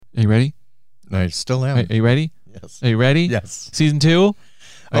Are you ready? I still am. Are you ready? Yes. Are you ready? Yes. Season 2?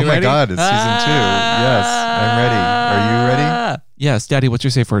 Oh my God, it's season 2. Yes, I'm ready. Are you ready? Yes, Daddy, what's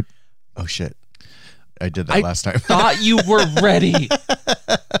your safe word? Oh shit. I did that last time. Thought you were ready.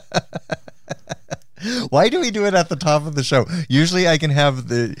 Why do we do it at the top of the show? Usually I can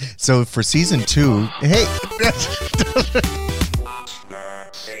have so for season 2, hey.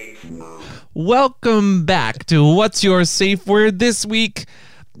 Welcome back to What's Your Safe Word this week.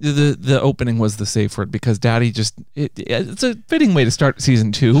 The opening was the safe word because Daddy it's a fitting way to start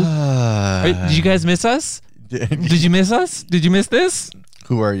season 2. Did you guys miss us? Did you miss us? Did you miss this?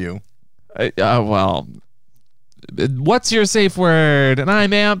 Who are you? Well, what's your safe word? And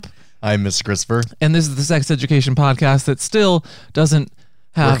I'm Amp. I'm Miss Christopher. And this is the sex education podcast that still doesn't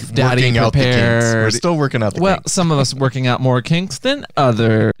have Daddy prepared. Out the kinks. We're still working out the kinks. Well, some of us working out more kinks than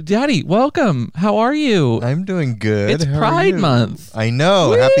other. Daddy, welcome. How are you? I'm doing good. It's Pride Month. I know.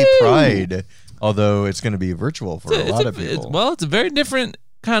 Woo! Happy Pride. Although it's going to be virtual for a lot of people. It's a very different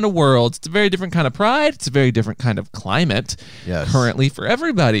kind of world. It's a very different kind of pride. It's a very different kind of climate currently for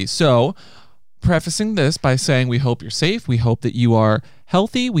everybody. So, prefacing this by saying we hope you're safe. We hope that you are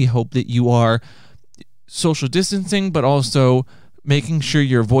healthy. We hope that you are social distancing, but also making sure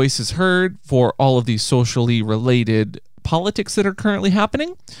your voice is heard for all of these socially related politics that are currently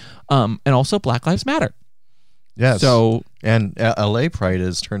happening. And also Black Lives Matter. Yes. So, and LA Pride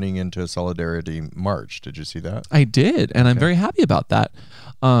is turning into a solidarity march. Did you see that? I did, and I'm very happy about that.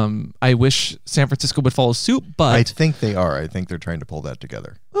 I wish San Francisco would follow suit, but I think they are. I think they're trying to pull that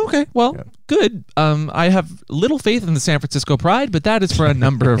together. Okay, well, good. I have little faith in the San Francisco Pride, but that is for a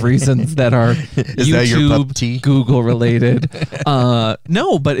number of reasons that are YouTube, Google related.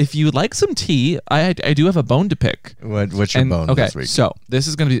 No, but if you would like some tea, I do have a bone to pick. What's your bone this week? So this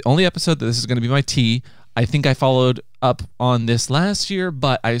is going to be the only episode that this is going to be my tea. I think I followed up on this last year,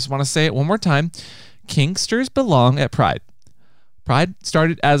 but I just want to say it one more time. Kinksters belong at Pride. Pride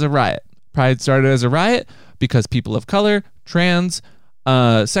started as a riot. Pride started as a riot because people of color, trans,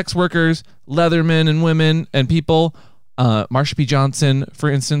 sex workers, leather men and women and people, Marsha P. Johnson, for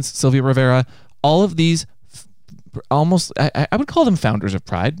instance, Sylvia Rivera, all of these almost, I would call them founders of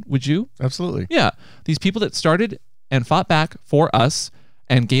Pride. Would you? Absolutely. Yeah. These people that started and fought back for us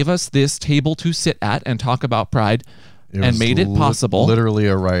and gave us this table to sit at and talk about Pride and made it possible. Literally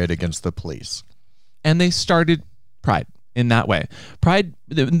a riot against the police. And they started Pride in that way. Pride,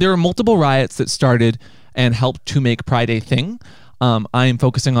 there are multiple riots that started and helped to make Pride a thing. I am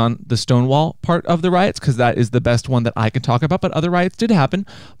focusing on the Stonewall part of the riots because that is the best one that I can talk about, but other riots did happen.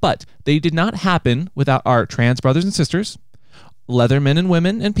 But they did not happen without our trans brothers and sisters, leather men and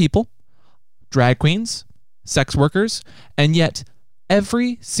women and people, drag queens, sex workers, and yet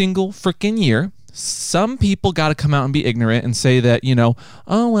every single freaking year, some people got to come out and be ignorant and say that,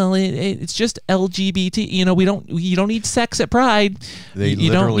 oh, well, it's just LGBT. You don't need sex at Pride. They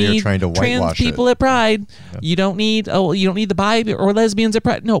you literally don't need are trying to whitewash trans people at Pride. Yep. You don't need the bi or lesbians at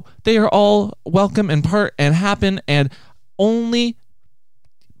Pride. No, they are all welcome and part and happen, and only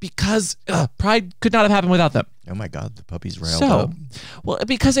because Pride could not have happened without them. Oh my God, the puppy's riled up. Well,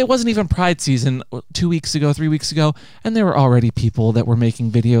 because it wasn't even Pride season 2 weeks ago, 3 weeks ago, and there were already people that were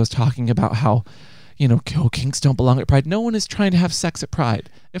making videos talking about how, kinks don't belong at Pride. No one is trying to have sex at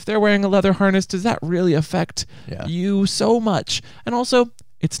Pride. If they're wearing a leather harness, does that really affect you so much? And also,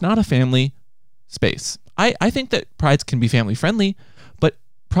 it's not a family space. I think that Prides can be family friendly, but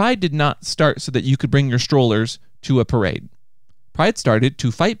Pride did not start so that you could bring your strollers to a parade. Pride started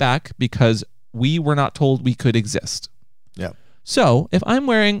to fight back because we were not told we could exist. Yeah. So if I'm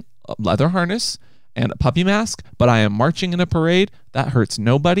wearing a leather harness and a puppy mask, but I am marching in a parade, that hurts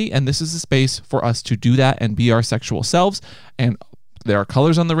nobody. And this is a space for us to do that and be our sexual selves. And there are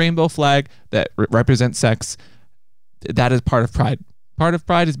colors on the rainbow flag that represent sex. That is part of Pride. Part of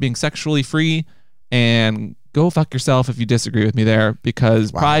Pride is being sexually free, and go fuck yourself if you disagree with me there,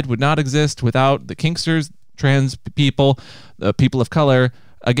 because Pride would not exist without the kinksters, trans people, the people of color.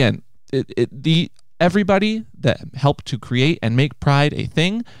 Again, everybody that helped to create and make Pride a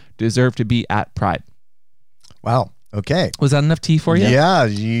thing deserve to be at Pride. Wow. Okay. Was that enough tea for you? Yeah.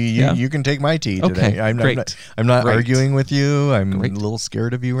 You can take my tea today. Okay, I'm not arguing with you. I'm a little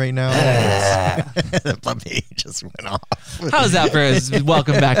scared of you right now. The puppy just went off. How's that for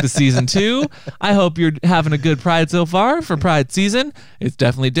welcome back to season 2? I hope you're having a good Pride so far for Pride season. It's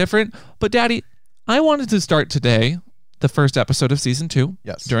definitely different. But Daddy, I wanted to start today, the first episode of season 2,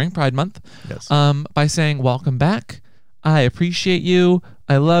 during Pride Month, by saying welcome back. I appreciate you.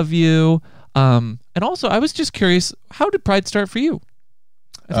 I love you. And also, I was just curious, how did Pride start for you?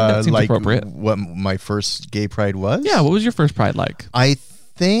 I think that seems appropriate. What my first gay Pride was? Yeah, what was your first Pride like? I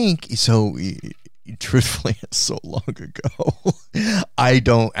think so. Truthfully, it's so long ago. I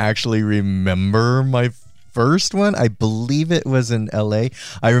don't actually remember my first one. I believe it was in LA.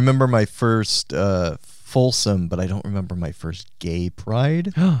 I remember my first Folsom, but I don't remember my first gay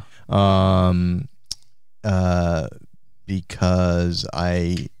pride. Because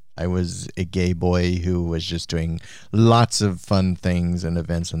I was a gay boy who was just doing lots of fun things and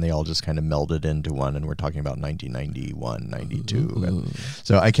events, and they all just kind of melded into one. And we're talking about 1991, 92.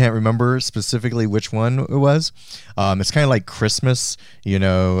 So I can't remember specifically which one it was. It's kind of like Christmas,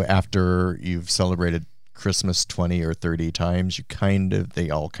 after you've celebrated Christmas 20 or 30 times,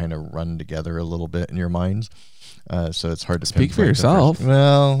 they all kind of run together a little bit in your minds. So it's hard to speak for yourself.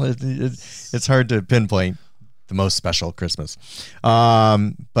 Well, it's hard to pinpoint the most special Christmas.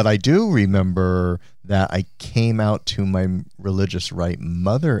 But I do remember that I came out to my religious right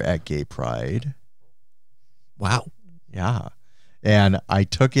mother at Gay Pride. Wow. Yeah. And I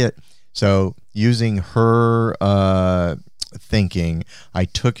took it, so using her thinking, I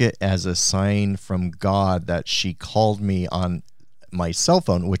took it as a sign from God that she called me on my cell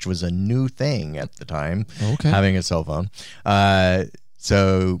phone, which was a new thing at the time, having a cell phone.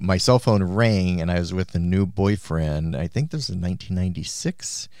 So my cell phone rang, and I was with a new boyfriend. I think this was in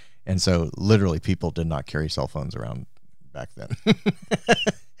 1996. And so literally people did not carry cell phones around back then.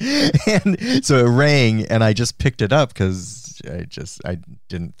 And so it rang, and I just picked it up because I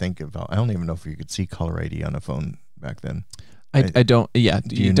didn't think about, I don't even know if you could see caller ID on a phone back then. I don't. Yeah,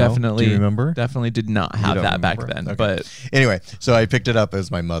 you definitely. Do you remember? Definitely did not have that back then. Okay. But anyway, so I picked it up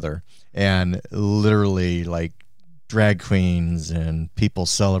as my mother, and literally like drag queens and people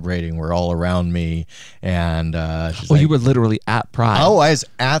celebrating were all around me. And you were literally at Pride. Oh, I was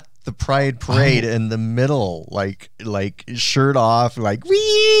at the Pride parade in the middle, like shirt off, like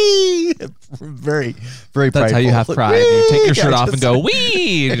wee, very, very. That's prideful. how you have pride. Whee! You take your shirt off and go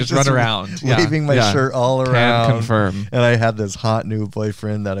wee, and just run around, waving my shirt all around. Can confirm. And I had this hot new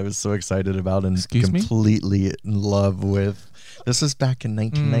boyfriend that I was so excited about and completely in love with. This was back in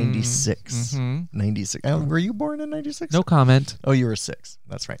 1996. 96. Were you born in 96? No comment. Oh, you were 6.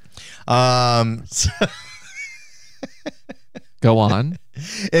 That's right. Go on.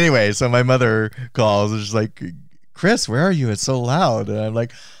 Anyway, so my mother calls and she's like, Chris, where are you? It's so loud. And I'm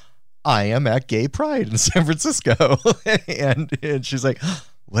like, I am at Gay Pride in San Francisco. and she's like,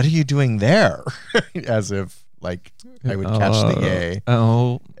 what are you doing there? As if like I would catch the gay.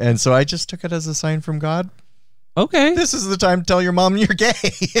 Oh. And so I just took it as a sign from God. Okay. This is the time to tell your mom you're gay.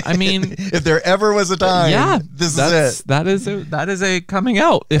 I mean, if there ever was a time, this is it. That is a coming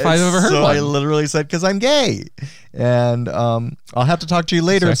out if I've ever heard one. So I literally said, because I'm gay. And I'll have to talk to you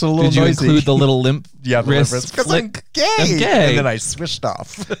later. It's a little noisy. Did you include the little limp wrist? Because I'm gay. And then I switched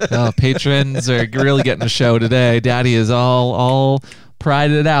off. Oh, patrons are really getting a show today. Daddy is all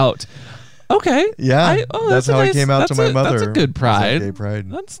prided out. Okay. Yeah. That's how I came out to my mother. That's a good pride. Gay pride.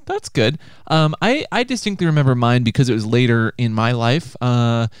 That's good. I distinctly remember mine because it was later in my life.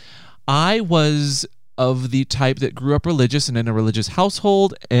 I was of the type that grew up religious and in a religious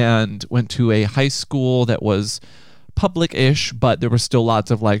household and went to a high school that was public-ish, but there were still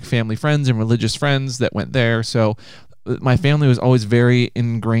lots of like family friends and religious friends that went there. So my family was always very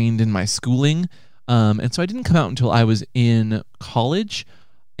ingrained in my schooling. And so I didn't come out until I was in college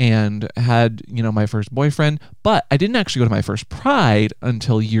and had, my first boyfriend, but I didn't actually go to my first Pride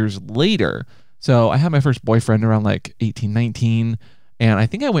until years later. So I had my first boyfriend around like 18, 19, and I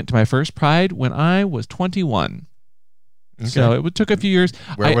think I went to my first Pride when I was 21. Okay. So it took a few years.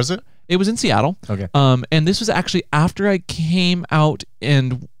 Where was it? It was in Seattle. Okay. And this was actually after I came out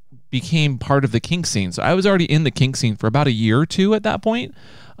and became part of the kink scene. So I was already in the kink scene for about a year or two at that point.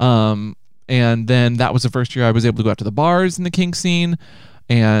 And then that was the first year I was able to go out to the bars in the kink scene.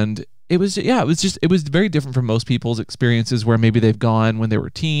 And it was very different from most people's experiences where maybe they've gone when they were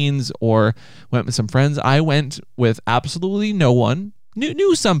teens or went with some friends. I went with absolutely no one.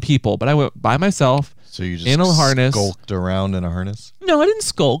 Knew some people, but I went by myself. So you just in a harness. Skulked around in a harness? No, I didn't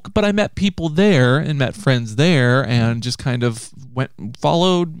skulk, but I met people there and met friends there and just kind of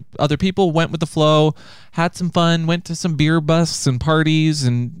followed other people, went with the flow, had some fun, went to some beer busts and parties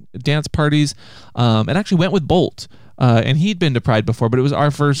and dance parties, and actually went with Bolt. And he'd been to Pride before, but it was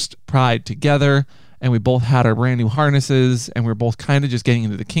our first Pride together, and we both had our brand new harnesses, and we were both kind of just getting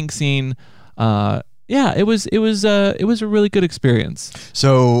into the kink scene. It was a really good experience.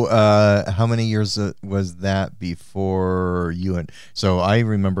 So, how many years was that before you and? So I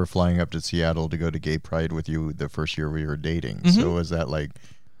remember flying up to Seattle to go to Gay Pride with you the first year we were dating. Mm-hmm. So was that like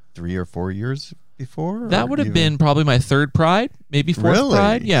 3 or 4 years before? That would have been probably my third Pride, maybe fourth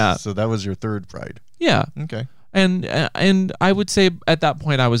Pride. Yeah. So that was your third Pride. Yeah. Okay. And I would say at that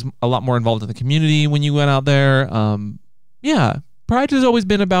point I was a lot more involved in the community when you went out there. Yeah, Pride has always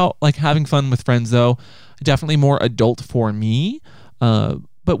been about like having fun with friends, though. Definitely more adult for me.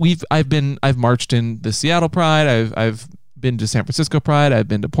 But I've marched in the Seattle Pride. I've been to San Francisco Pride. I've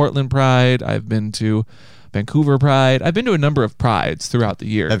been to Portland Pride. I've been to Vancouver Pride. I've been to a number of prides throughout the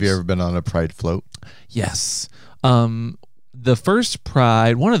years. Have you ever been on a Pride float? Yes. The first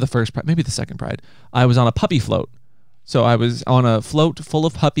Pride, one of the first Pride, maybe the second Pride, I was on a puppy float. So I was on a float full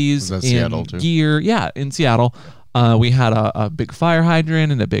of puppies in Seattle too? gear. Yeah, in Seattle. We had a big fire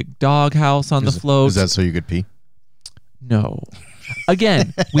hydrant and a big dog house on the float. Is that so you could pee? No.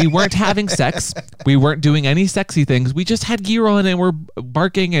 Again, we weren't having sex. We weren't doing any sexy things. We just had gear on and we're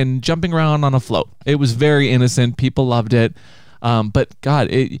barking and jumping around on a float. It was very innocent. People loved it. But God,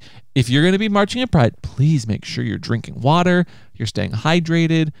 if you're going to be marching at Pride, please make sure you're drinking water. You're staying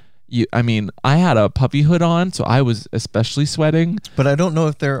hydrated. I had a puppy hood on, so I was especially sweating. But I don't know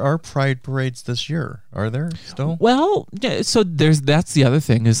if there are Pride parades this year. Are there still? Well, yeah, so that's the other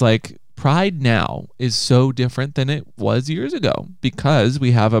thing is like Pride now is so different than it was years ago because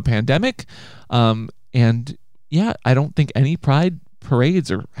we have a pandemic. And yeah, I don't think any Pride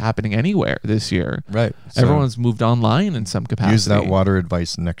parades are happening anywhere this year. Right. So everyone's moved online in some capacity. use that water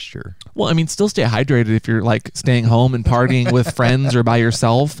advice next year. Well, I mean, still stay hydrated if you're like staying home and partying with friends or by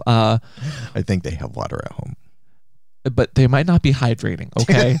yourself. I think they have water at home. But they might not be hydrating.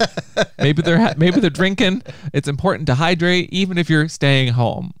 Okay, maybe they're drinking. It's important to hydrate even if you're staying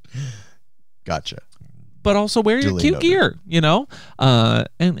home. Gotcha. But also wear your cute gear, and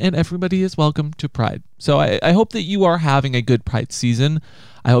everybody is welcome to Pride. So I hope that you are having a good Pride season.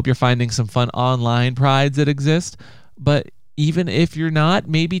 I hope you're finding some fun online prides that exist. But even if you're not,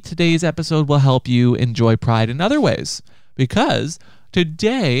 maybe today's episode will help you enjoy Pride in other ways. Because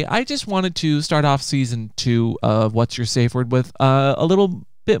today, I just wanted to start off season 2 of What's Your Safe Word with a little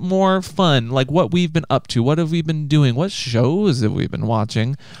bit more fun, like what we've been up to, what have we been doing, what shows have we been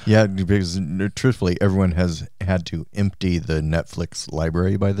watching. Yeah, because truthfully, everyone has had to empty the Netflix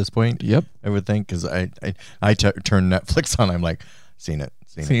library by this point. Yep. I would think, because I turn Netflix on, I'm like, seen it.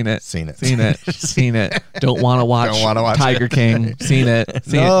 Don't want to watch Tiger King. Seen it.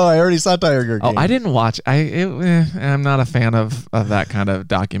 I already saw Tiger King. Oh, I didn't watch. I'm not a fan of that kind of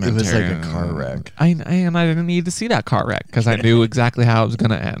documentary. It was like a car wreck. I didn't need to see that car wreck because I knew exactly how it was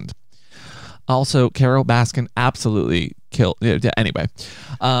going to end. Also, Carol Baskin absolutely killed. Anyway,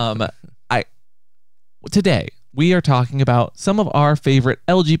 today we are talking about some of our favorite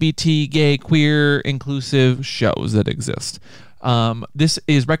LGBT, gay, queer, inclusive shows that exist. This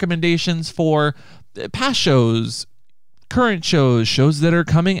is recommendations for past shows, current shows that are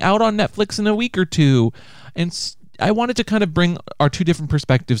coming out on Netflix in a week or two. And I wanted to kind of bring our two different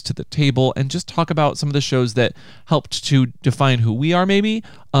perspectives to the table and just talk about some of the shows that helped to define who we are maybe,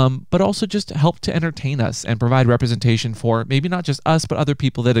 but also just help to entertain us and provide representation for maybe not just us, but other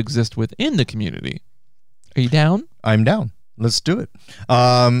people that exist within the community. Are you down? I'm down. Let's do it.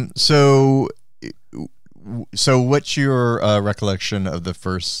 So what's your recollection of the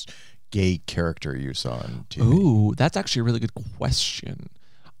first gay character you saw on TV? Ooh, that's actually a really good question.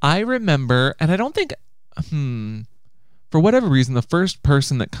 I remember, and I don't think, for whatever reason, the first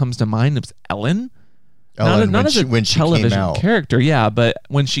person that comes to mind is Ellen. Not as a television character, yeah, but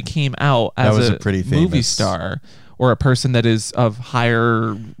when she came out as a pretty movie star or a person that is of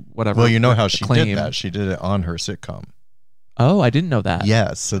higher whatever. Well, you know how she did that. She did it on her sitcom. Oh, I didn't know that.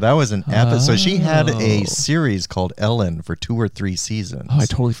 Yes, so that was an episode. So she had a series called Ellen for 2 or 3 seasons. Oh, I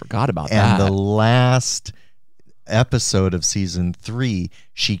totally forgot about that. And the last episode of season 3,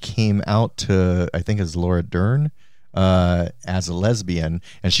 she came out to, I think it's Laura Dern, as a lesbian,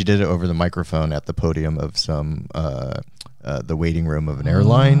 and she did it over the microphone at the podium of some the waiting room of an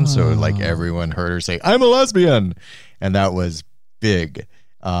airline. So like everyone heard her say, "I'm a lesbian," and that was big.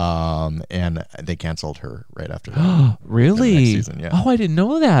 And they canceled her right after that. Really? Next season, yeah. Oh, I didn't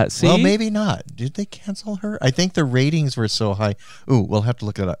know that. See? Well, maybe not. Did they cancel her? I think the ratings were so high. Ooh, we'll have to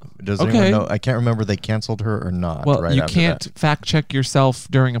look it up. Does anyone know? I can't remember they canceled her or not. Well, you can't fact check yourself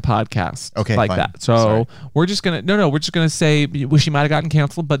during a podcast like fine. that. So we're just gonna we're just gonna say she might have gotten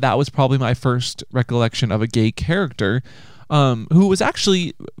canceled, but that was probably my first recollection of a gay character. Who was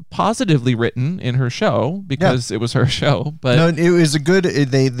actually positively written in her show because it was her show. But no, it was a good.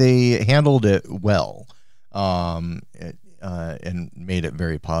 They handled it well, and made it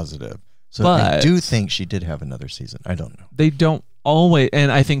very positive. So I do think she did have another season. I don't know. They don't always, and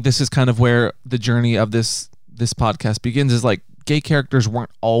I think this is kind of where the journey of this podcast begins. Is like gay characters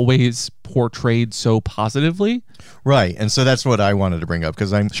weren't always portrayed so positively. Right. And so that's what I wanted to bring up,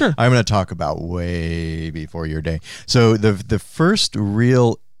 because I'm going to talk about way before your day. So the first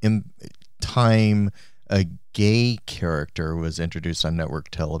real time a gay character was introduced on network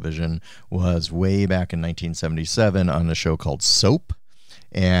television was way back in 1977 on a show called Soap.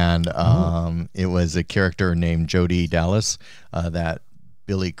 And it was a character named Jodi Dallas that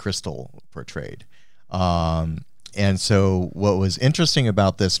Billy Crystal portrayed. And so what was interesting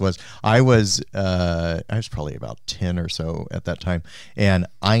about this was I was probably about 10 or so at that time, and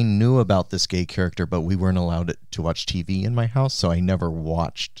I knew about this gay character, but we weren't allowed to watch TV in my house, so I never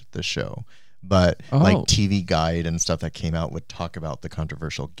watched the show. But like TV Guide and stuff that came out would talk about the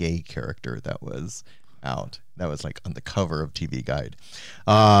controversial gay character that was out. That was like on the cover of TV Guide.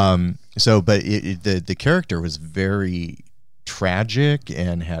 But the character was very tragic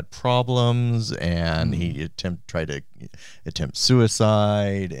and had problems, and he tried to attempt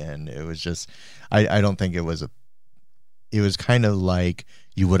suicide, and it was just I don't think it was kind of like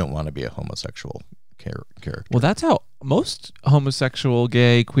you wouldn't want to be a homosexual character. Well, that's how most homosexual,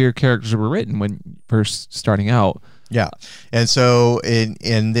 gay, queer characters were written when first starting out. Yeah. And so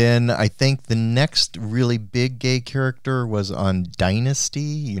and then I think the next really big gay character was on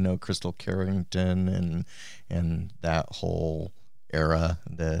Dynasty, Crystal Carrington and that whole era.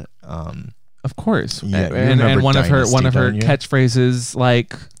 Of course. Yeah, and one Dynasty, of her catchphrases,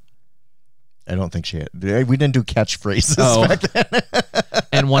 like, I don't think she had. We didn't do catchphrases back then.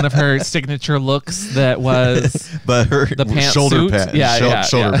 And one of her signature looks that was the shoulder pad.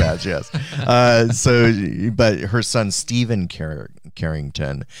 Shoulder pads, yes. But her son, Stephen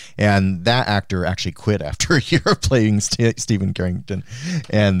Carrington, and that actor actually quit after a year of playing Stephen Carrington.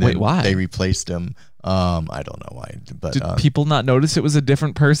 And wait, why? They replaced him. I don't know why. But did people not notice it was a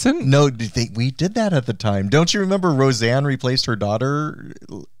different person? No, we did that at the time. Don't you remember Roseanne replaced her daughter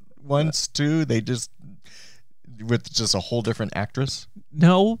once too? They just with just a whole different actress.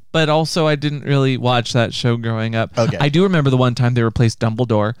 No, but also I didn't really watch that show growing up. Okay. I do remember the one time they replaced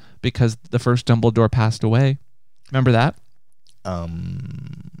Dumbledore because the first Dumbledore passed away. Remember that?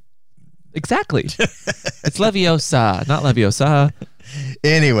 Exactly. It's Leviosa, not Leviosa.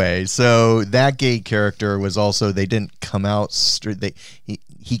 Anyway, so that gay character was also, they didn't come out straight.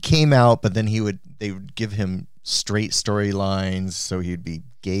 He came out, but then they would give him straight storylines, so he'd be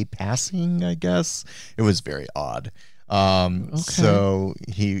gay passing, I guess. It was very odd. So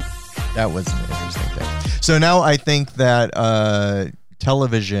that was an interesting thing. So now I think that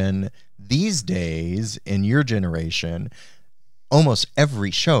television these days, in your generation, almost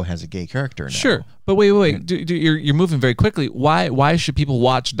every show has a gay character now. Sure, but wait. You're moving very quickly. Why should people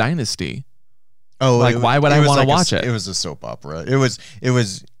watch Dynasty? Oh, why would I want to watch it? It was a soap opera.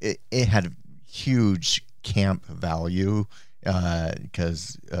 It had huge camp value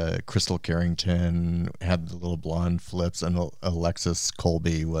because Crystal Carrington had the little blonde flips, and Alexis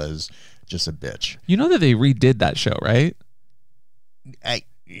Colby was just a bitch. You know that they redid that show, right?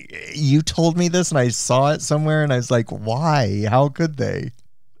 You told me this, and I saw it somewhere, and I was like, "Why? How could they?"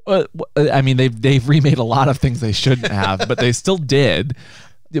 I mean, they've remade a lot of things they shouldn't have, but they still did.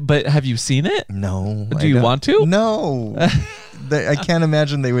 But have you seen it? No. Do you want to? No. I can't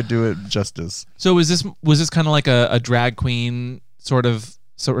imagine they would do it justice. So was this kind of like a drag queen sort of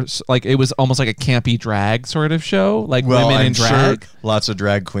like, it was almost like a campy drag sort of show, like women in drag? Sure lots of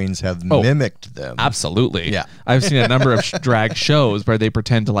drag queens have mimicked them. Absolutely. Yeah. I've seen a number of drag shows where they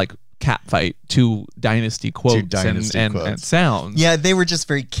pretend to like catfight to Dynasty quotes and sounds. Yeah, they were just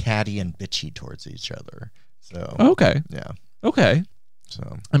very catty and bitchy towards each other. So okay. Yeah. Okay.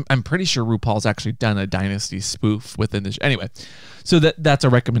 So I'm pretty sure RuPaul's actually done a Dynasty spoof within this. Anyway, so that's a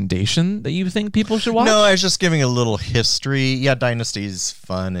recommendation that you think people should watch? No, I was just giving a little history. Yeah, Dynasty's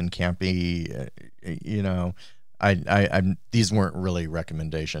fun and campy. These weren't really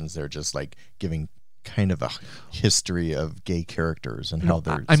recommendations. They're just like giving kind of a history of gay characters and how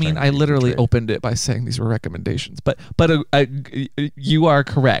they're. I mean, I literally opened it by saying these were recommendations, but you are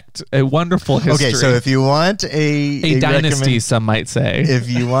correct. A wonderful history. Okay, so if you want a Dynasty, some might say,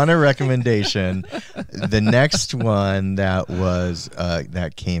 if you want a recommendation, the next one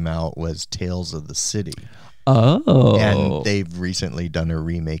that came out was Tales of the City. Oh, and they've recently done a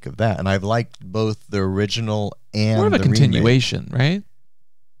remake of that, and I've liked both the original and more of a the continuation, remake. Right?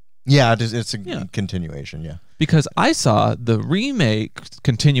 Yeah, it's a continuation, yeah. Because I saw the remake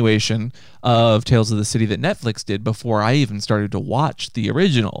continuation of Tales of the City that Netflix did before I even started to watch the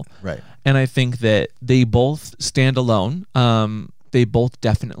original. Right. And I think that they both stand alone. They both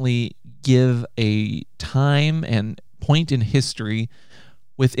definitely give a time and point in history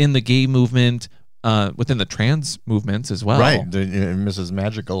within the gay movement within the trans movements as well. Right. Mrs.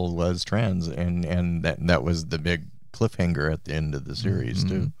 Magical was trans, and that was the big cliffhanger at the end of the series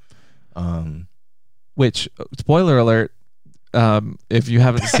too. Which, spoiler alert, if you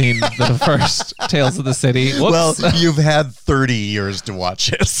haven't seen the first Tales of the City, whoops. Well, you've had 30 years to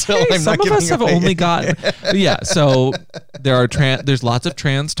watch it, so Hey, I'm some not of us have away. only gotten so there's lots of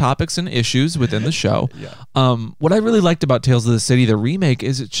trans topics and issues within the show. What I really liked about Tales of the City, the remake,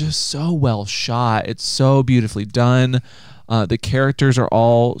 is it's just so well shot. It's so beautifully done. The characters are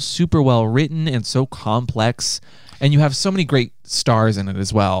all super well written and so complex, and you have so many great stars in it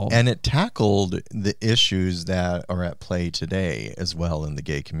as well. And it tackled the issues that are at play today as well in the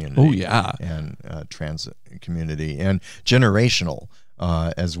gay community. Oh, yeah. And trans community and generational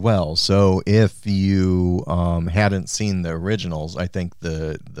as well. So if you hadn't seen the originals, I think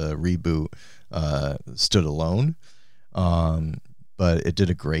the reboot stood alone. But it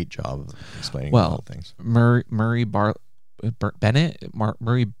did a great job of explaining all things. Murray Bartlett,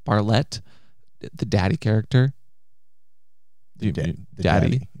 the daddy character.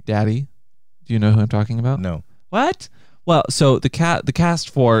 Daddy. Do you know who I'm talking about? No. What? Well, so the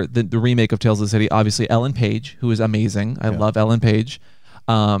cast for the remake of Tales of the City, obviously Ellen Page, who is amazing. I love Ellen Page.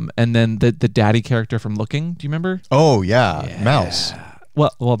 And then the daddy character from Looking. Do you remember? Oh yeah. Mouse.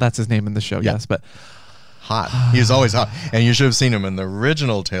 Well, that's his name in the show. Yeah. Yes, but hot. He was always hot, and you should have seen him in the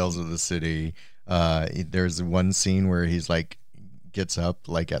original Tales of the City. There's one scene where he's like gets up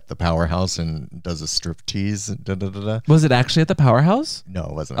like at the powerhouse and does a striptease. Was it actually at the Powerhouse? No,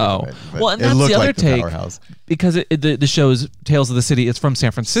 it wasn't. Oh, but well, and it that's looked the other like the take Powerhouse. because the show's Tales of the City. It's from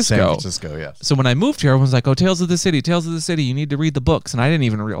San Francisco. San Francisco, yes. So when I moved here, everyone's like, "Oh, Tales of the City, Tales of the City. You need to read the books," and I didn't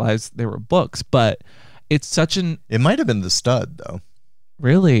even realize they were books. But it's such an It might have been the Stud though.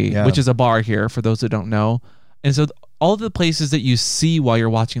 really, Yeah. which is a bar here for those that don't know, and so all the places that you see while you're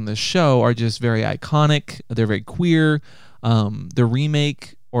watching the show are just very iconic. They're very queer. The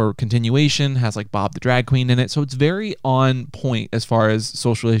remake or continuation has like Bob the Drag Queen in it. So it's very on point as far as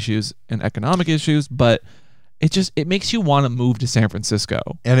social issues and economic issues, but it makes you want to move to San Francisco.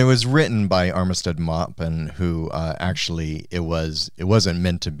 And it was written by Armistead Maupin, who actually it wasn't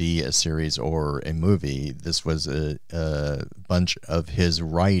meant to be a series or a movie. This was a bunch of his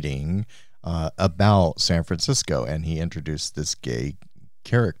writing about San Francisco, and he introduced this gay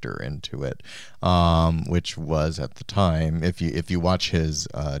character into it, which was at the time, if you watch his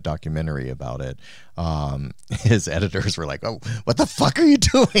documentary about it, his editors were like, "Oh, what the fuck are you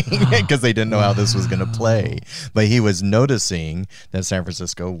doing?" Because they didn't know how this was going to play. But he was noticing that San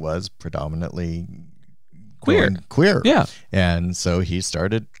Francisco was predominantly queer, Yeah. and so he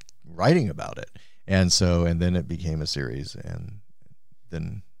started writing about it, and then it became a series, and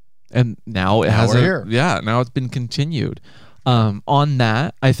now we're here. Now it's been continued. On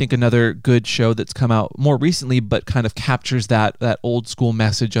that, I think another good show that's come out more recently, but kind of captures that old school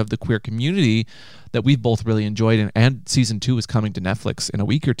message of the queer community that we've both really enjoyed, and season 2 is coming to Netflix in a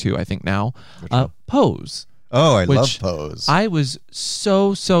week or two, I think now. Pose. Oh, I love Pose. I was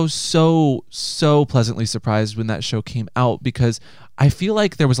so pleasantly surprised when that show came out, because I feel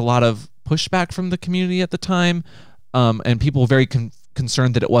like there was a lot of pushback from the community at the time, and people were very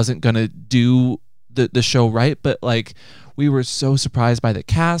concerned that it wasn't going to do the show right, but like we were so surprised by the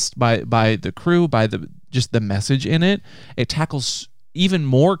cast, by the crew, by just the message in it. It tackles even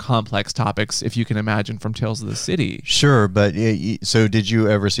more complex topics, if you can imagine, from Tales of the City. Sure, but so did you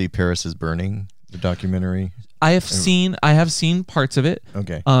ever see Paris is Burning, the documentary? I have seen parts of it.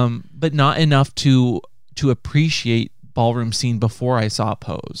 Okay. But not enough to appreciate Ballroom Scene before I saw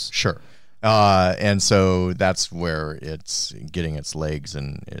Pose. Sure. And so that's where it's getting its legs,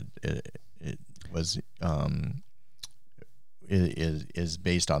 and it was is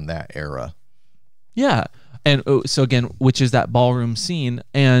based on that era. Yeah. And so again, which is that Ballroom Scene,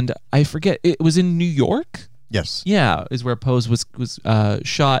 and I forget, it was in New York. Yes. Yeah, is where Pose was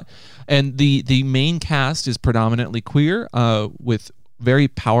shot, and the main cast is predominantly queer, with very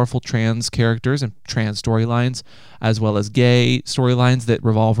powerful trans characters and trans storylines, as well as gay storylines that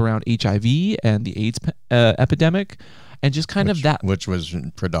revolve around HIV and the AIDS epidemic, and just which was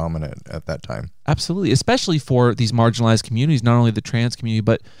predominant at that time. Absolutely, especially for these marginalized communities, not only the trans community,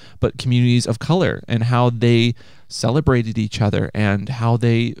 but communities of color, and how they celebrated each other, and how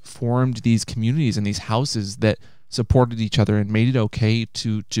they formed these communities and these houses that supported each other and made it okay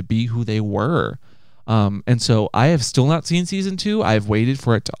to be who they were. And so I have still not seen season 2. I've waited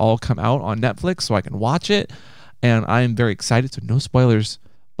for it to all come out on Netflix so I can watch it, and I am very excited. So no spoilers,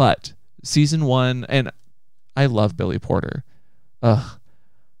 but season 1, and I love Billy Porter.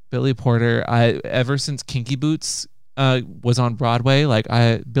 Billy Porter. Ever since Kinky Boots was on Broadway,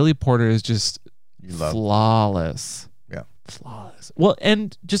 Billy Porter is just you love. Flawless. Yeah. Flawless. Well,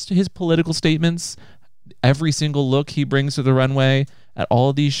 and just his political statements, every single look he brings to the runway at all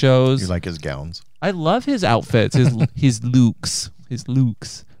of these shows. You like his gowns. I love his outfits, his looks.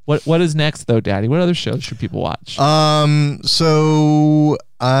 What is next though, Daddy? What other shows should people watch?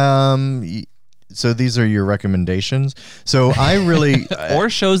 So these are your recommendations. So I really or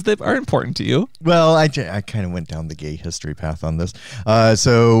shows that are important to you. Well, I kind of went down the gay history path on this.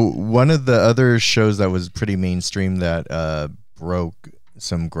 So one of the other shows that was pretty mainstream that broke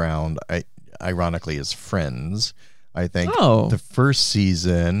some ground, ironically, is Friends. I think the first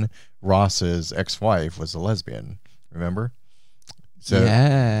season, Ross's ex-wife was a lesbian. Remember? So,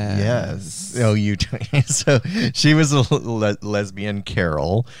 yes. Oh, so she was a lesbian,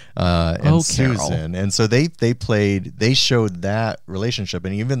 Carol, and Susan, and so they showed that relationship,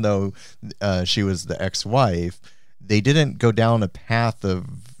 and even though she was the ex-wife, they didn't go down a path of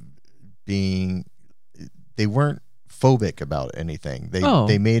being. They weren't phobic about anything.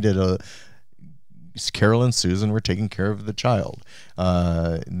 They made it Carol and Susan were taking care of the child,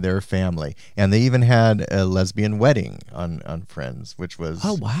 their family, and they even had a lesbian wedding on Friends, which was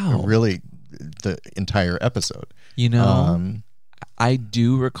really the entire episode. I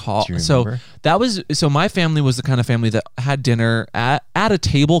do recall. Do you remember? So my family was the kind of family that had dinner at a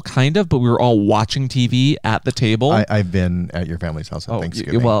table, kind of, but we were all watching TV at the table. I've been at your family's house on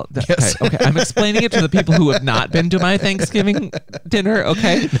Thanksgiving. Well, yes. Okay. I'm explaining it to the people who have not been to my Thanksgiving dinner.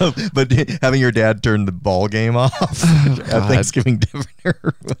 Okay, no, but having your dad turn the ball game off at Thanksgiving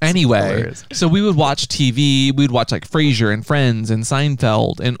dinner. Anyway, hilarious. So we would watch TV. We'd watch like Frasier and Friends and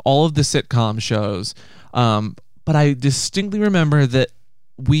Seinfeld and all of the sitcom shows. But I distinctly remember that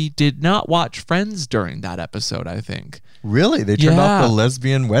we did not watch Friends during that episode, I think. Really? They turned off the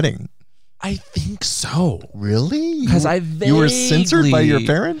lesbian wedding? I think so. Really? Because you were censored by your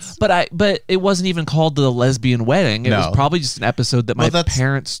parents? But it wasn't even called the lesbian wedding. It was probably just an episode that my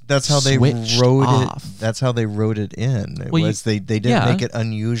parents That's how they wrote it. That's how they wrote it in. They didn't make it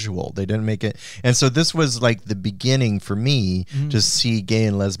unusual. They didn't make it. And so this was like the beginning for me to see gay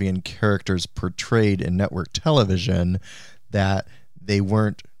and lesbian characters portrayed in network television, that they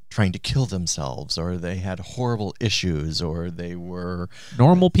weren't trying to kill themselves, or they had horrible issues, or they were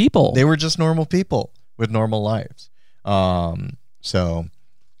normal people. They were just normal people with normal lives. So,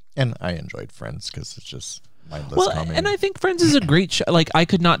 and I enjoyed Friends because it's just mindless comedy. And I think Friends is a great show. Like, I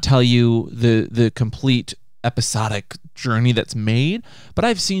could not tell you the complete episodic journey that's made, but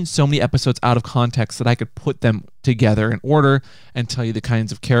I've seen so many episodes out of context that I could put them together in order and tell you the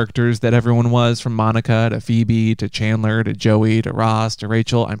kinds of characters that everyone was, from Monica to Phoebe to Chandler to Joey to Ross to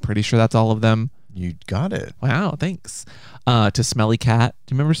Rachel. I'm pretty sure that's all of them. You got it. Wow, thanks. To Smelly Cat.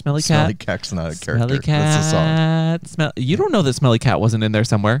 Do you remember Smelly Cat? Smelly Cat's not a character. Smelly Cat. That's a song. You don't know that Smelly Cat wasn't in there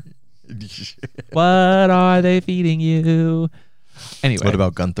somewhere. What are they feeding you? Anyway. What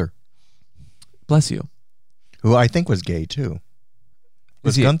about Gunther? Bless you. Who I think was gay too.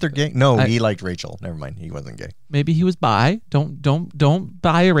 Was Gunther gay? No, he liked Rachel. Never mind, he wasn't gay. Maybe he was bi. Don't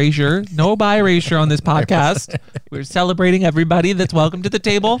bi erasure. No bi erasure on this podcast. We're celebrating everybody that's welcome to the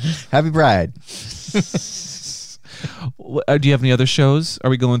table. Happy Bride. Do you have any other shows? Are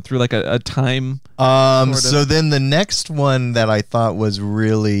we going through like a time? So then the next one that I thought was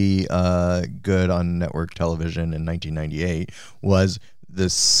really good on network television in 1998 was the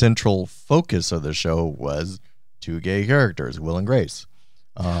central focus of the show was two gay characters, Will and Grace.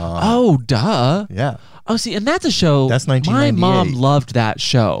 Duh. Yeah. Oh, see, and that's a show. That's 1998. My mom loved that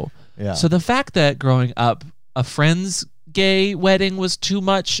show. Yeah. So the fact that growing up, a friend's gay wedding was too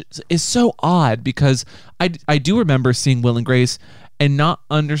much is so odd, because I do remember seeing Will and Grace and not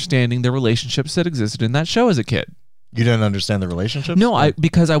understanding the relationships that existed in that show as a kid. You didn't understand the relationships? No,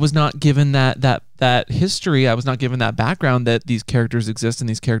 because I was not given that history. I was not given that background that these characters exist and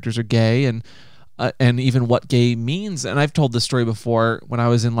these characters are gay, and even what gay means. And I've told this story before. When I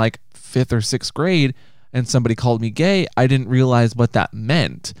was in like 5th or 6th grade and somebody called me gay, I didn't realize what that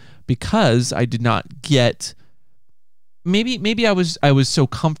meant, because I did not get. Maybe I was so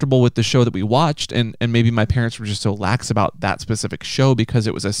comfortable with the show that we watched, and maybe my parents were just so lax about that specific show because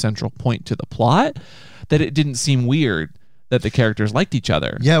it was a central point to the plot, that it didn't seem weird that the characters liked each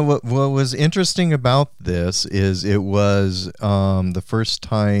other. Yeah, what was interesting about this is it was the first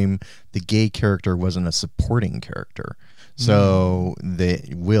time the gay character wasn't a supporting character. So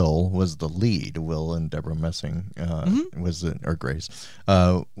Will was the lead. Will and Deborah Messing or Grace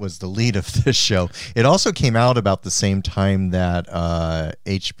was the lead of this show. It also came out about the same time that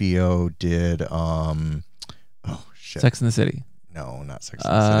HBO did Sex and the City. No, not Sex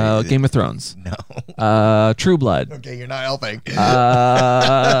and the City. Game of Thrones. No. True Blood. Okay, you're not helping.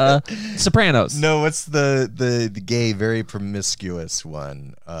 Sopranos. No, what's the gay, very promiscuous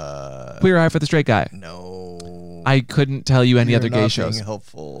one? Queer Eye for the Straight Guy. No. I couldn't tell you any You're other gay not shows. being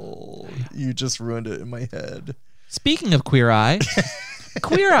helpful. You just ruined it in my head. Speaking of Queer Eye,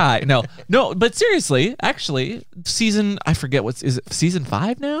 Queer Eye. No, but seriously, actually, I forget is it season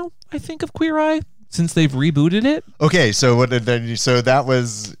 5 now? I think of Queer Eye since they've rebooted it. Okay, so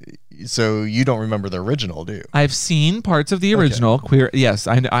so you don't remember the original, do you? I've seen parts of the original Queer. Yes,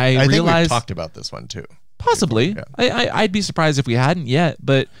 I I think realized we've talked about this one too. possibly. Yeah. I'd be surprised if we hadn't yet,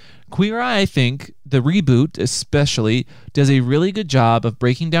 but Queer Eye, I think the reboot especially does a really good job of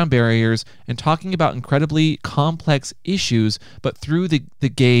breaking down barriers and talking about incredibly complex issues, but through the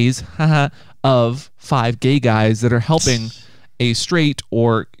gaze of 5 gay guys that are helping a straight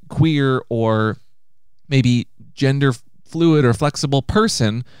or queer or maybe gender fluid or flexible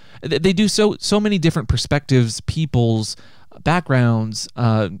person. They do so many different perspectives, people's backgrounds,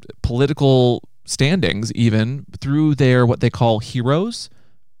 political standings, even through their what they call heroes,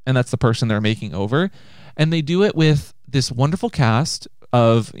 and that's the person they're making over. And they do it with this wonderful cast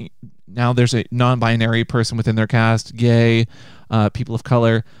of, now there's a non-binary person within their cast, gay, people of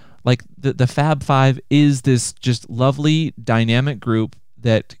color. Like the Fab Five is this just lovely dynamic group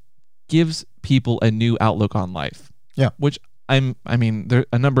that gives people a new outlook on life. Yeah. Which I mean, there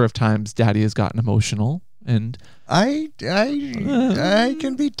a number of times Daddy has gotten emotional, and I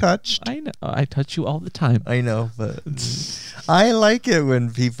can be touched. I know I touch you all the time. I know, but I like it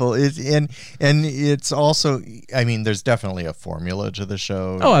when people and it's also, I mean, there's definitely a formula to the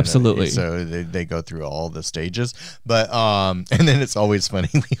show. Oh, absolutely. So they go through all the stages, but and then it's always funny.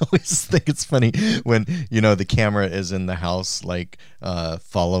 We always think it's funny when the camera is in the house, like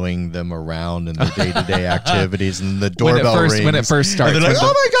following them around in their day-to-day activities, and the doorbell rings when it first starts. and they're like,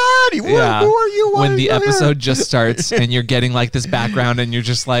 "Oh my God, who are you? Why When are the you here?" episode just starts and you're getting like this background, and you're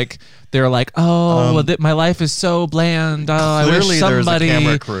just like, they're like, oh, my life is so bland. Oh, I wish Clearly there's a somebody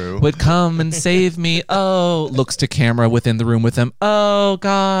camera crew. would come and save me. Oh, looks to camera within the room with them. Oh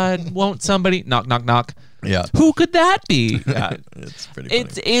God, won't somebody knock, knock, knock? Yeah. Who could that be? Yeah. It's pretty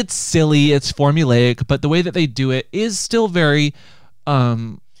funny. It's silly, it's formulaic, but the way that they do it is still very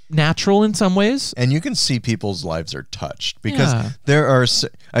natural in some ways. And you can see people's lives are touched because Yeah. there are.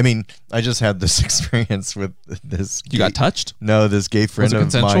 I mean, I just had this experience with this. You got touched? No, this gay friend it of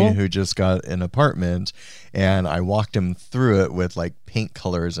consensual? mine who just got an apartment, and I walked him through it with like paint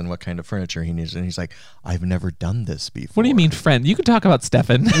colors and what kind of furniture he needs, and he's like, "I've never done this before." What do you mean, friend? You can talk about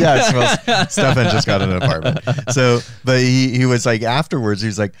Stefan. Yes, well, Stefan just got an apartment. So, but he was like, afterwards, he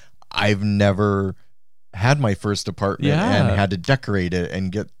was like, "I've never had my first apartment and had to decorate it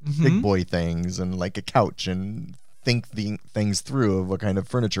and get big boy things and like a couch and think the things through of what kind of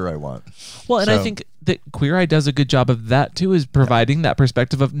furniture I want." Well, and I think that Queer Eye does a good job of that too, is providing that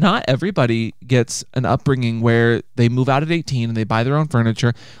perspective of not everybody gets an upbringing where they move out at 18 and they buy their own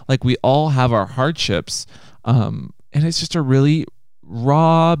furniture. Like, we all have our hardships. And it's just a really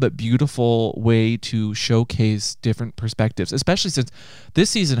raw but beautiful way to showcase different perspectives, especially since this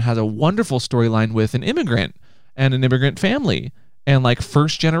season has a wonderful storyline with an immigrant and an immigrant family, and like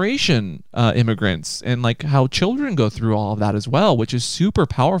first generation immigrants, and like how children go through all of that as well, which is super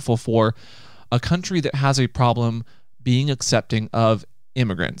powerful for a country that has a problem being accepting of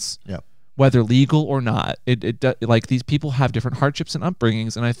immigrants. Yeah. Whether legal or not, like, these people have different hardships and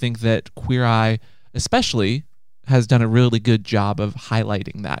upbringings, and I think that Queer Eye especially has done a really good job of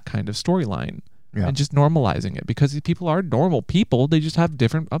highlighting that kind of storyline and just normalizing it, because these people are normal people. They just have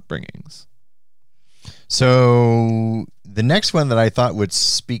different upbringings. So the next one that I thought would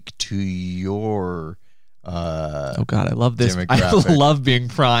speak to your oh God, I love this. I demographic. love being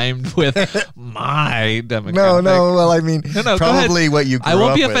primed with my demographic. No, well, I mean, go probably ahead. what you grew I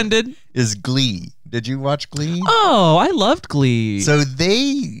won't up be with offended. is Glee. Did you watch Glee? Oh, I loved Glee. So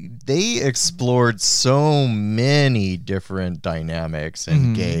they explored so many different dynamics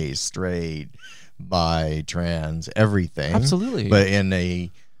and gay, straight, bi, trans, everything. Absolutely. But in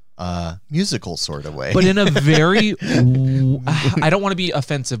a musical sort of way. But in a very, I don't want to be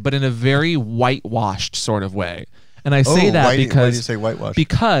offensive, but in a very whitewashed sort of way. And I say that why do because you say whitewash?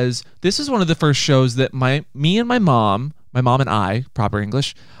 Because this is one of the first shows that me and my mom and I, proper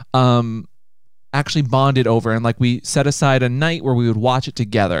English, actually bonded over, and like we set aside a night where we would watch it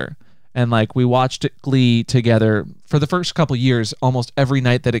together. And like we watched Glee together for the first couple years, almost every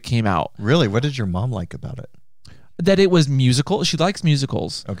night that it came out. Really? What did your mom like about it? That it was musical. She likes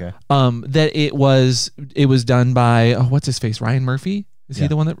musicals. Okay. That it was done by what's his face, Ryan Murphy. Is he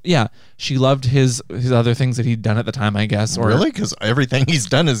the one that? Yeah. She loved his other things that he'd done at the time, I guess. Or really? Because everything he's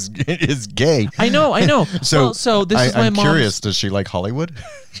done is gay. I know. So this is my I'm mom's. curious. Does she like Hollywood?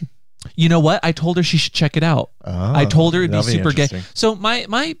 You know what? I told her she should check it out. Oh, I told her it'd be that'll super gay. interesting. So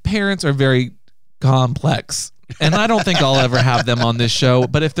my parents are very complex, and I don't think I'll ever have them on this show.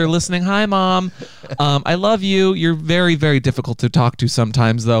 But if they're listening, hi, Mom. I love you. You're very, very difficult to talk to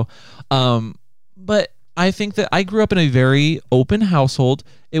sometimes, though. But I think that I grew up in a very open household.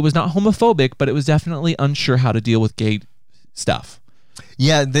 It was not homophobic, but it was definitely unsure how to deal with gay stuff.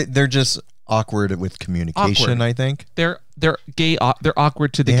 Yeah, they're just awkward with communication. Awkward. I think They're gay. They're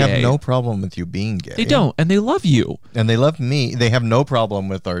awkward to the they gay. have no problem with you being gay. They don't, and they love you. And they love me. They have no problem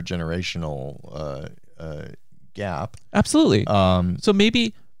with our generational gap. Absolutely. So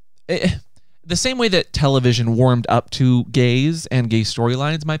maybe the same way that television warmed up to gays and gay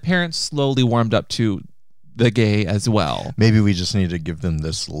storylines, my parents slowly warmed up to the gay as well. Maybe we just need to give them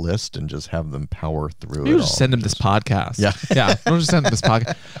this list and just have them power through Maybe it. we'll just send them this podcast. Yeah. Yeah. We'll just send them this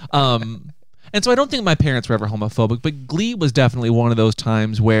podcast. And so I don't think my parents were ever homophobic, but Glee was definitely one of those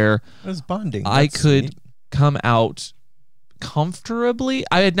times where It was bonding. I That's could sweet. come out comfortably.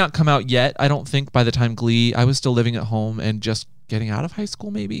 I had not come out yet. I don't think by the time Glee, I was still living at home and just getting out of high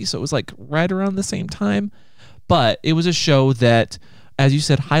school maybe. So it was like right around the same time. But it was a show that, as you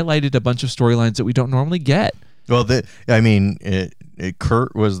said, highlighted a bunch of storylines that we don't normally get. Well,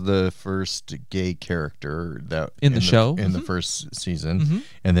 Kurt was the first gay character that In the show? in the first season,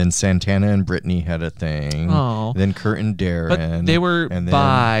 and then Santana and Brittany had a thing. Oh. Then Kurt and Darren, But they were and then,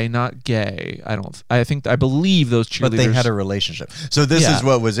 bi, not gay. I believe those cheerleaders. but they had a relationship. So this Yeah. is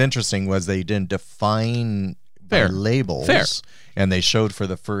what was interesting was they didn't define by Fair. labels, Fair. and they showed for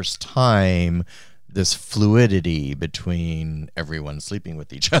the first time this fluidity between everyone sleeping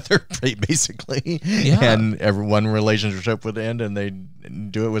with each other, basically. Yeah. And one relationship would end and they'd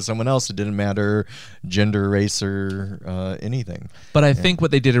do it with someone else. It didn't matter gender, race, or anything. But I think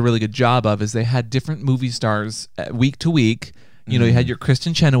what they did a really good job of is they had different movie stars week to week. You know, you had your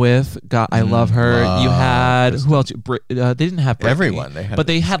Kristen Chenoweth. God, I love her. You had who else? They didn't have Britney, Everyone. but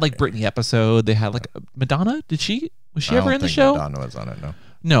they had like Britney episode. They had like Madonna. Was she I ever don't in the think show? Madonna was on it, no.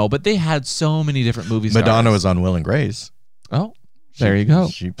 No, but they had so many different movie stars. Madonna was on Will and Grace. Oh, there you go.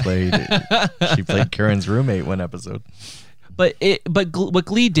 She played Karen's roommate one episode. But what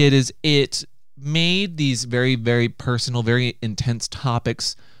Glee did is it made these very, very personal, very intense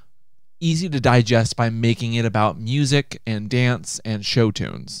topics easy to digest by making it about music and dance and show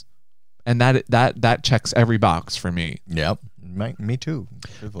tunes, and that checks every box for me. Yep, me too.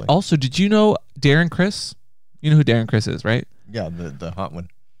 Definitely. Also, did you know Darren Criss? You know who Darren Criss is, right? Yeah, the hot one.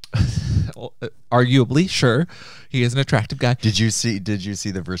 Arguably, sure, he is an attractive guy. Did you see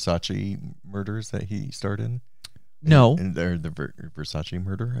the Versace murders that he starred in? No. The Versace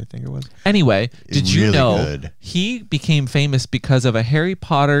murder, I think it was. Anyway, did you Really know good. he became famous because of a Harry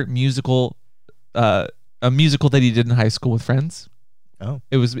Potter musical, a musical that he did in high school with friends? Oh,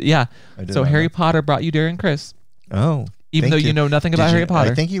 It was, yeah. I did So not Harry know. Potter brought you Darren Criss, Oh, even thank though you know nothing Did about you- Harry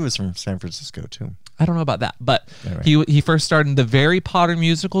Potter. I think he was from San Francisco too. I don't know about that, but Anyway. he first starred in the Harry Potter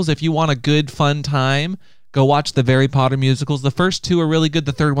musicals. If you want a good fun time, go watch the Harry Potter musicals. The first two are really good.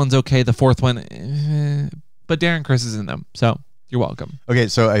 The third one's okay. The fourth one, but Darren Criss is in them, so you're welcome. Okay,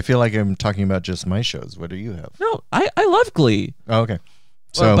 so I feel like I'm talking about just my shows. What do you have? No, I love Glee. Oh, okay.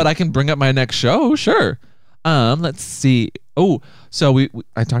 So, But I can bring up my next show, sure. Let's see. Oh, so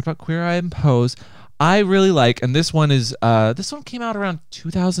I talked about Queer Eye and Pose. I really like, and this one came out around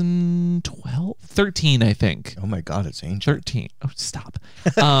 2012, 13, I think. oh my God, it's ancient. 13. Oh, stop.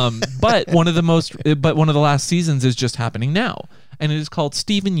 But one of the last seasons is just happening now, and it is called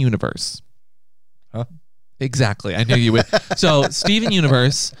Steven Universe. Huh? Exactly. I knew you would. So Steven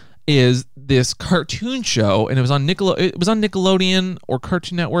Universe is this cartoon show, and it was on Nickelodeon or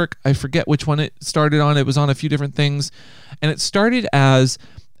Cartoon Network. I forget which one it started on. It was on a few different things, and it started as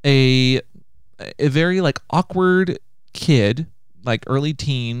a very like awkward kid, like early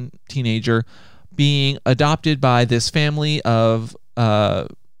teenager, being adopted by this family of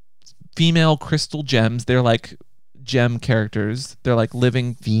female crystal gems. They're like gem characters. They're like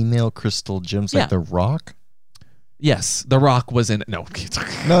living. Female crystal gems Yeah. like The Rock? Yes, The Rock was in it. No.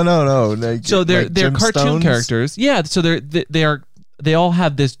 No. So they're like cartoon gemstones? characters. Yeah. So they all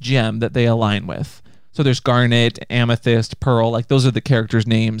have this gem that they align with. So there's Garnet, Amethyst, Pearl. Like those are the characters'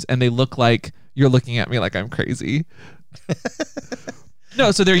 names, and they look like you're looking at me like I'm crazy.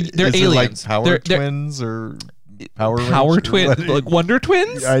 No, so they're Is it aliens. like Power They're Twins or Power Twins, What- like Wonder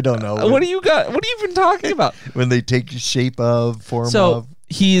Twins. I don't know. What do you got? What are you even talking about? When they take shape of, form So of.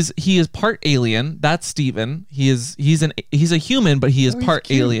 he is part alien. That's Steven. He's a human, but he is he's part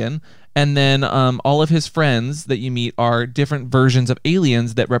cute. alien. And then all of his friends that you meet are different versions of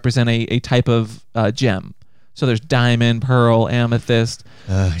aliens that represent a type of gem. So there's diamond, pearl, amethyst.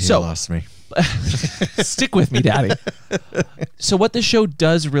 You lost me. Stick with me, Daddy. So what the show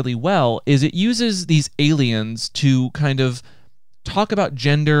does really well is it uses these aliens to kind of talk about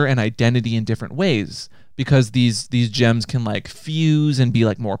gender and identity in different ways, because these gems can like fuse and be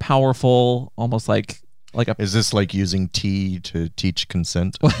like more powerful, almost like a. Is this like using tea to teach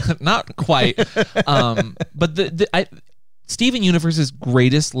consent? Not quite. But Steven Universe's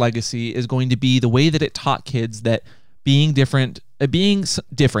greatest legacy is going to be the way that it taught kids that being different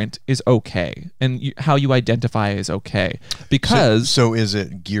is okay, and how you identify is okay. Because so is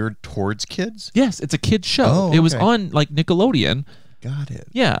it geared towards kids? yes, it's a kid's show. Oh, It was okay. on like Nickelodeon. Got it.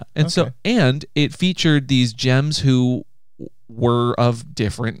 Yeah, and Okay. it featured these gems who were of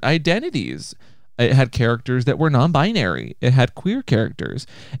different identities. It had characters that were non-binary. It had queer characters.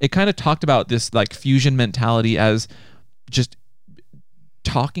 It kind of talked about this like fusion mentality as just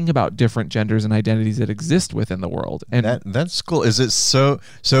talking about different genders and identities that exist within the world. And That's cool. Is it so?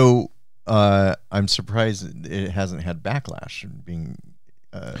 I'm surprised it hasn't had backlash being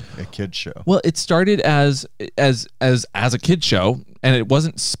a kid show. well, it started as a kid show, and it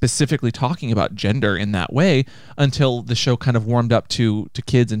wasn't specifically talking about gender in that way until the show kind of warmed up to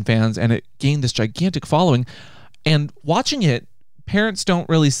kids and fans, and it gained this gigantic following. And watching it, parents don't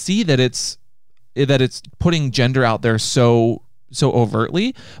really see that it's putting gender out there so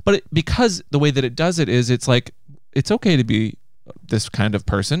overtly, but because the way that it does it is it's like it's okay to be this kind of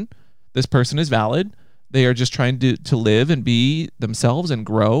person. This person is valid. They are just trying to live and be themselves and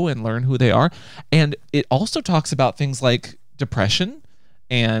grow and learn who they are. And it also talks about things like depression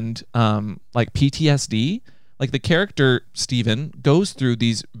and like PTSD. Like the character Steven goes through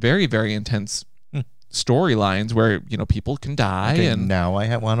these very, very intense storylines where, you know, people can die. Okay, and now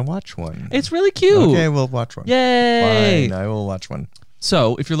I want to watch one. it's really cute. Okay, we'll watch one. Yay! Fine, I will watch one.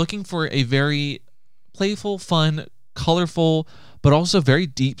 So if you're looking for a very playful, fun, colorful, but also very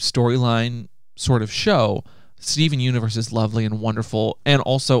deep storyline sort of show, Steven Universe is lovely and wonderful. And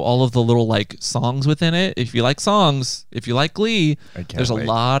also all of the little like songs within it. If you like songs, if you like Glee, there's wait. a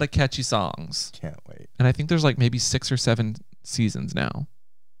lot of catchy songs. Can't wait. And I think there's like maybe 6 or 7 seasons now.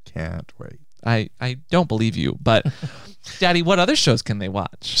 Can't wait. I don't believe you, but Daddy, what other shows can they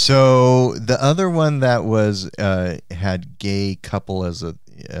watch? So the other one that was had gay couple as a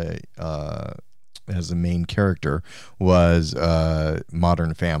main character was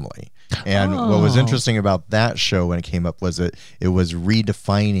Modern Family. And what was interesting about that show when it came up was it was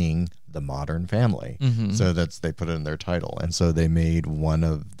redefining the modern family. So they put it in their title, and so they made one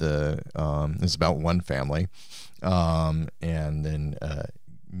of the it's about one family, and then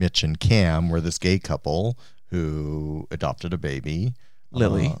Mitch and Cam were this gay couple who adopted a baby,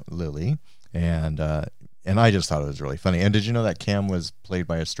 Lily, and I just thought it was really funny. And did you know that Cam was played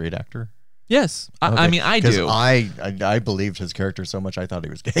by a straight actor? Yes. I mean, I do. I believed his character so much I thought he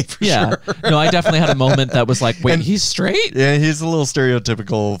was gay for yeah. sure. No, I definitely had a moment that was like, wait, he's straight? Yeah, he's a little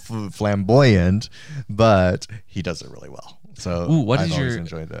stereotypical flamboyant, but he does it really well. So I've always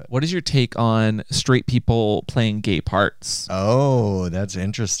enjoyed that. What is your take on straight people playing gay parts? Oh, that's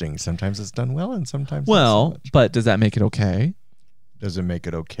interesting. Sometimes it's done well and sometimes not so much. But does that make it okay? Does it make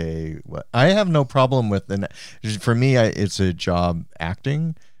it okay? What I have no problem with for me it's a job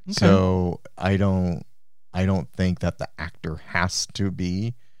acting. Okay. So I don't think that the actor has to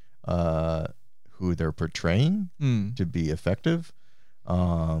be who they're portraying to be effective.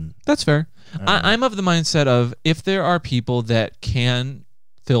 That's fair. I'm of the mindset of if there are people that can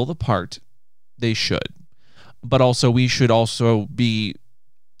fill the part, they should. But also we should also be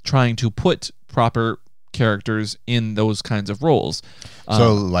trying to put proper characters in those kinds of roles.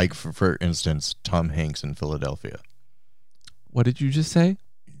 So like for instance, Tom Hanks in Philadelphia. What did you just say?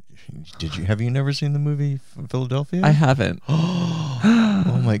 Have you never seen the movie Philadelphia? I haven't.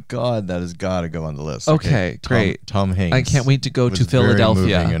 Oh my God, that has got to go on the list. Okay, great. Tom Hanks. I can't wait to go to very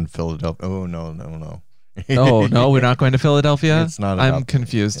Philadelphia. moving in Philadelphia. Oh no. Oh no, we're not going to Philadelphia. It's not. I'm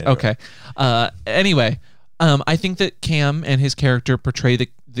confused. Yeah, okay. Anyway, I think that Cam and his character portray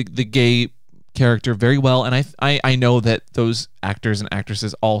the gay character very well, and I know that those actors and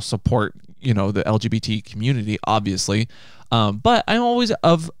actresses all support the LGBT community, obviously. But I'm always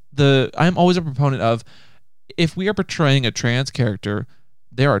a proponent of, if we are portraying a trans character,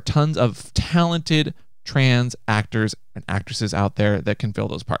 there are tons of talented trans actors and actresses out there that can fill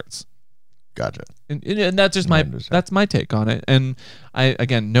those parts. Gotcha. And that's just that's my take on it. And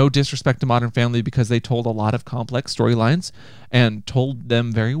again, no disrespect to Modern Family, because they told a lot of complex storylines and told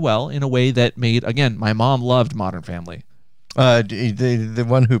them very well in a way that made, again, my mom loved Modern Family. The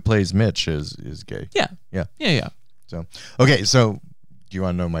one who plays Mitch is gay. Yeah. Yeah. So So Do you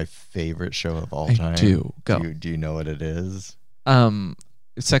want to know my favorite show of all I time? do. Go. Do you know what it is?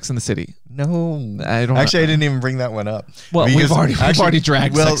 Sex in the City. No, I don't. actually, I didn't even bring that one up. Well, Because we've already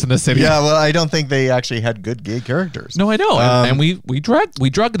dragged Sex in the City. Yeah, well, I don't think they actually had good gay characters. No, I know, and we drugged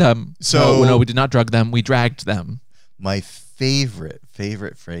them. So no, we did not drug them. We dragged them. My favorite is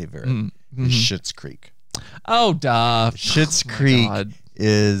Schitt's Creek. Oh, duh. Schitt's Creek God.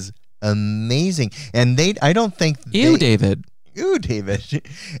 is amazing, and I don't think David. Ooh, David.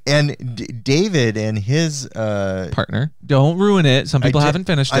 And David and his partner. Don't ruin it. Some people haven't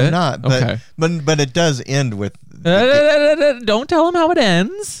finished it. I'm not, but it does end with... Don't tell him how it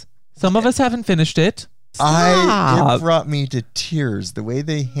ends. Some of us haven't finished it. It brought me to tears. The way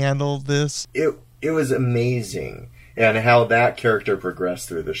they handled this. It was amazing. And how that character progressed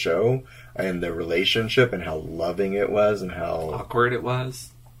through the show, and the relationship, and how loving it was, and how... awkward it was.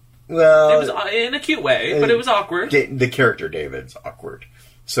 Well, it was in a cute way, but it was awkward. The character David's awkward.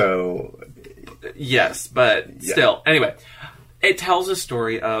 So, yes, but still. Anyway, it tells a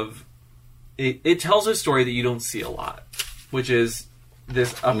story of it tells a story that you don't see a lot, which is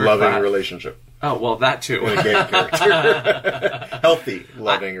this upper loving class relationship. Oh well, that too. In a gay character, healthy,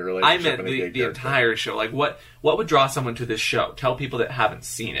 loving relationship. I meant the entire show. Like what would draw someone to this show? Tell people that haven't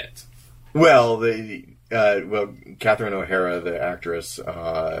seen it. Well, Catherine O'Hara, the actress,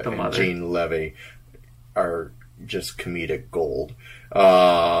 and Gene Levy are just comedic gold.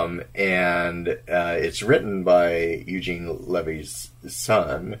 And it's written by Eugene Levy's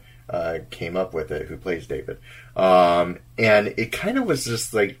son, came up with it, who plays David. And it kind of was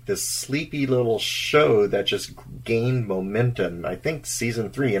just like this sleepy little show that just gained momentum. I think season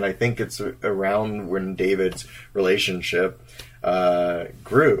 3, and I think it's around when David's relationship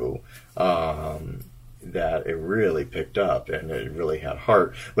grew. That it really picked up, and it really had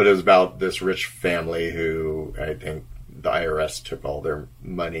heart. But it was about this rich family who, I think the IRS took all their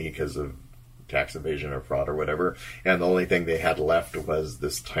money because of tax evasion or fraud or whatever, and the only thing they had left was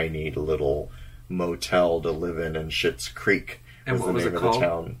this tiny little motel to live in Schitt's Creek. And what was the name it of called? the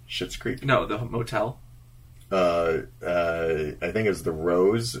town? Schitt's Creek. No, the motel. I think it was the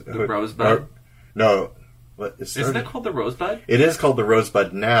Rose. The Rosebud. No. Isn't it called the Rosebud? It is called the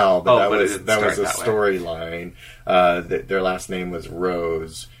Rosebud now, but that was a storyline. Their last name was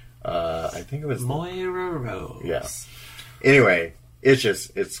Rose. I think it was Moira Rose. Yeah. Anyway, it's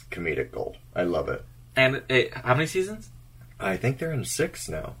comedic gold. I love it. And how many seasons? I think they're in 6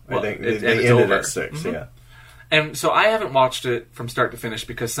 now. Well, I think they ended over. at 6. Mm-hmm. Yeah. And so I haven't watched it from start to finish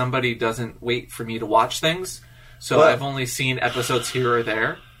because somebody doesn't wait for me to watch things. So I've only seen episodes here or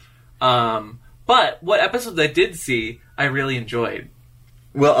there. But what episodes I did see, I really enjoyed.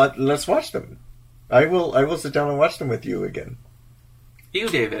 Well, let's watch them. I will sit down and watch them with you again. You,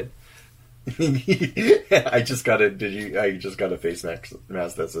 David. I just got a face mask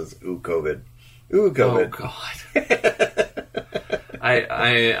that says "Ooh, COVID." Ooh, COVID. Oh God.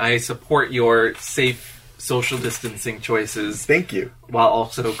 I support your safe social distancing choices. Thank you. While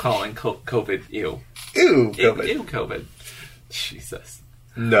also calling COVID ew. Ew, COVID. Ew, COVID. Jesus.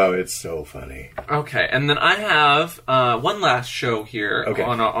 No, it's so funny. Okay, and then I have one last show here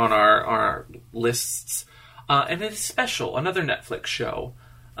on our lists, and it is Special, another Netflix show.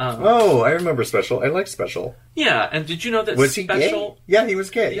 I remember Special. I like Special. Yeah, and did you know that was Special? He gay? Yeah, he was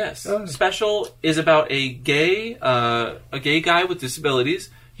gay. Yes, Special is about a gay guy with disabilities.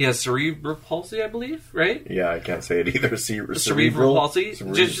 He has cerebral palsy, I believe, right? Yeah, I can't say it either. Cerebral palsy.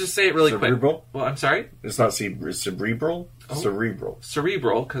 Just say it really cerebral? quick. Well, I'm sorry. It's not cerebral. Oh.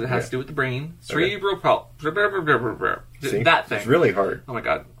 Cerebral, because it has to do with the brain. Cerebral palsy. That thing. It's really hard. Oh my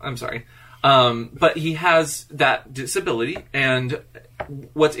God, I'm sorry. But he has that disability, and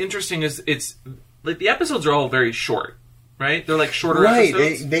what's interesting is it's like the episodes are all very short. Right? They're like shorter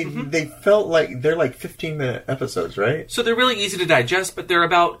episodes. They felt like they're like 15-minute episodes, right? So they're really easy to digest, but they're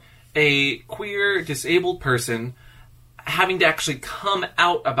about a queer, disabled person having to actually come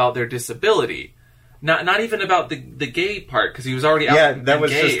out about their disability. Not even about the gay part, because he was already out. Yeah, that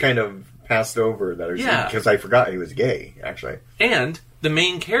was gay. just kind of passed over. Because I forgot he was gay, actually. And the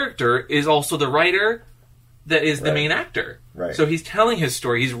main character is also the writer that is the main actor. Right. So he's telling his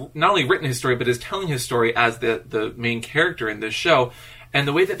story. He's not only written his story, but is telling his story as the main character in this show. And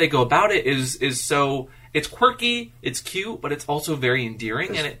the way that they go about it is so... It's quirky, it's cute, but it's also very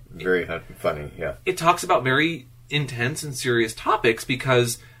endearing. It's very funny, yeah. It talks about very intense and serious topics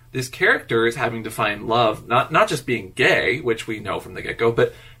because this character is having to find love, not just being gay, which we know from the get-go,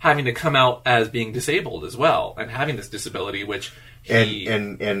 but having to come out as being disabled as well, and having this disability, which he...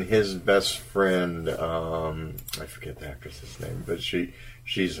 And his best friend, I forget the actress's name, but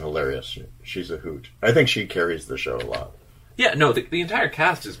she's hilarious. She's a hoot. I think she carries the show a lot. Yeah, no, the entire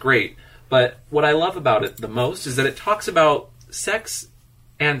cast is great. But what I love about it the most is that it talks about sex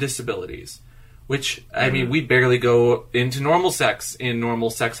and disabilities. Which, I mean, we barely go into normal sex in normal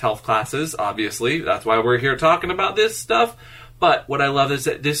sex health classes, obviously. That's why we're here talking about this stuff. But what I love is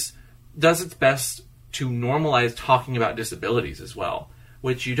that this does its best to normalize talking about disabilities as well,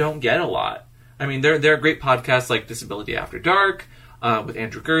 which you don't get a lot. I mean, there are great podcasts like Disability After Dark, with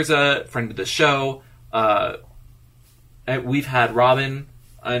Andrew Gurza, friend of the show. We've had Robin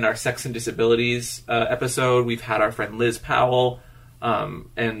in our Sex and Disabilities episode. We've had our friend Liz Powell,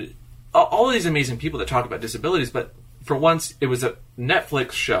 and all these amazing people that talk about disabilities. But for once, it was a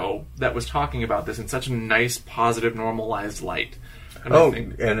Netflix show that was talking about this in such a nice, positive, normalized light. And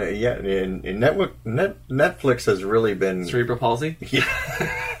Netflix has really been cerebral palsy. Yeah.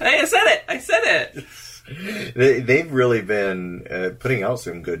 Hey, I said it. They've really been putting out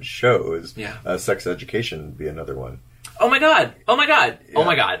some good shows. Yeah. Sex Education would be another one. Oh my god! Yeah. Oh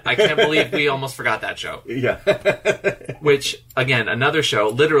my god! I can't believe we almost forgot that show. Yeah. Which, again, another show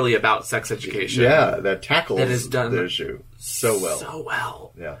literally about sex education. Yeah, that tackles that is done the issue so well. So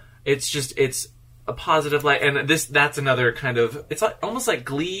well. Yeah. It's a positive light, and that's another kind of, it's like, almost like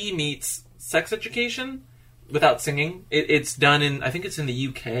Glee meets sex education without singing. It's done in, I think it's in the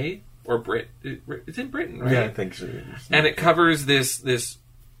UK or it's in Britain, right? Yeah, I think so. And it covers this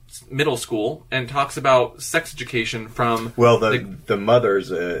middle school and talks about sex education from... Well, the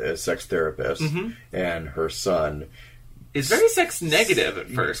mother's a sex therapist, and her son... is very sex negative at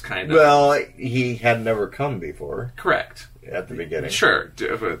first, kind of. Well, he had never come before. Correct. At the beginning. Sure.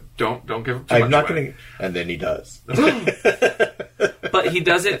 Don't give him too I'm much not away. going to... And then he does. But he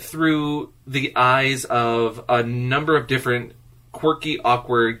does it through the eyes of a number of different quirky,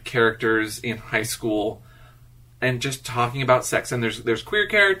 awkward characters in high school, and just talking about sex. And there's queer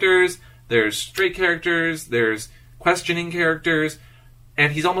characters, there's straight characters, there's questioning characters,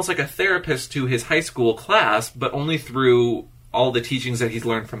 and he's almost like a therapist to his high school class, but only through all the teachings that he's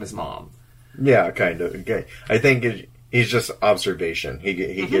learned from his mom. Yeah, kind of. Okay. I think he's just observation. He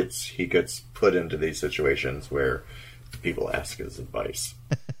gets put into these situations where people ask his advice.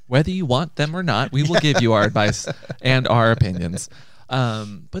 Whether you want them or not, we will give you our advice and our opinions.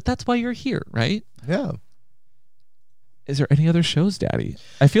 But that's why you're here, right? Yeah. Is there any other shows, Daddy?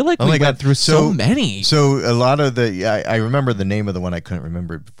 I feel like we my went God. through so many. So a lot of I remember the name of the one I couldn't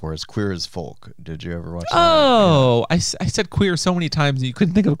remember it before is Queer as Folk. Did you ever watch that? Oh, yeah. I said queer so many times and you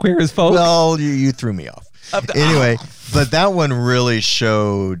couldn't think of Queer as Folk? Well, you threw me off. Anyway, but that one really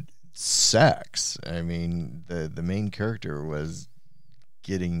showed sex. I mean, the main character was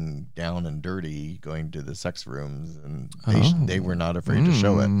getting down and dirty, going to the sex rooms, and they were not afraid to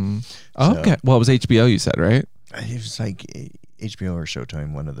show it. Okay. Well, it was HBO, you said, right? It was like HBO or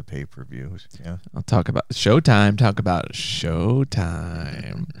Showtime, one of the pay-per-views. Yeah. I'll talk about Showtime.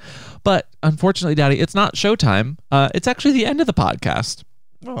 But unfortunately, Daddy, it's not Showtime. It's actually the end of the podcast.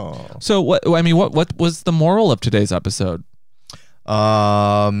 Oh. So what was the moral of today's episode?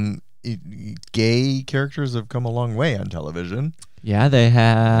 Gay characters have come a long way on television. Yeah, they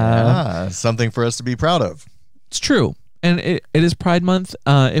have. Yeah, something for us to be proud of. It's true. And it is Pride Month.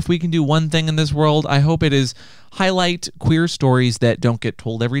 If we can do one thing in this world, I hope it is highlight queer stories that don't get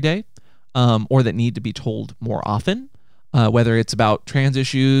told every day, or that need to be told more often, whether it's about trans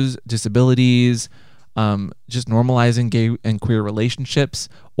issues, disabilities, just normalizing gay and queer relationships,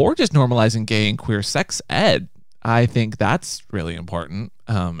 or just normalizing gay and queer sex ed. I think that's really important.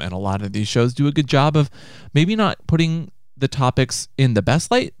 And a lot of these shows do a good job of maybe not putting the topics in the best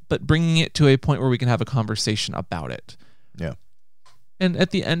light, but bringing it to a point where we can have a conversation about it. Yeah. And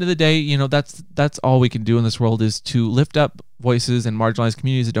at the end of the day, you know, that's all we can do in this world, is to lift up voices and marginalized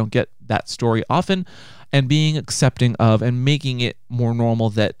communities that don't get that story often, and being accepting of and making it more normal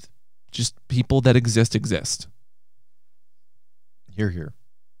that just people that exist. Hear, hear.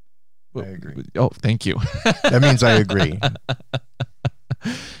 I agree. Oh, thank you. That means I agree.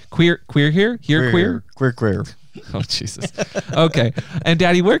 Queer here? Queer? Queer. Oh, Jesus. Okay. And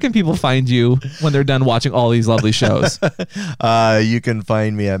Daddy, where can people find you when they're done watching all these lovely shows? You can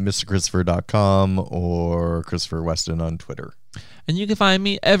find me at mrchristopher.com or Christopher Weston on Twitter. And you can find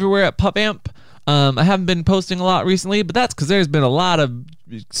me everywhere at PupAmp. I haven't been posting a lot recently, but that's because there's been a lot of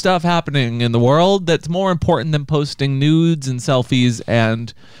stuff happening in the world that's more important than posting nudes and selfies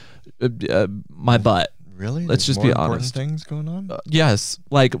and my butt. Really? Let's There's just more be important honest. things going on? Yes,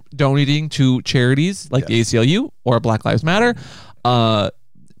 like donating to charities like the ACLU or Black Lives Matter,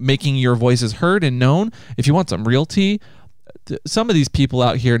 making your voices heard and known. If you want some real tea, some of these people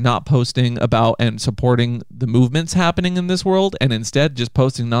out here not posting about and supporting the movements happening in this world, and instead just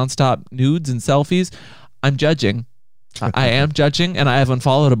posting nonstop nudes and selfies, I'm judging. I am judging, and I have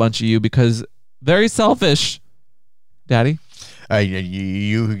unfollowed a bunch of you because very selfish, Daddy.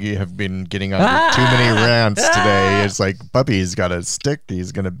 You have been getting on too many rants today. It's like puppy's got a stick.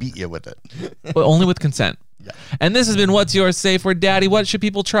 He's going to beat you with it. But only with consent. Yeah. And this has been What's Your Safe Word, Daddy? What should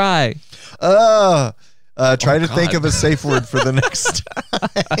people try? Try to think of a safe word for the next time.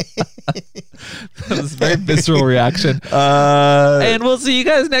 That was a very visceral reaction. And we'll see you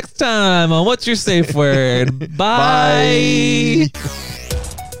guys next time on What's Your Safe Word. Bye.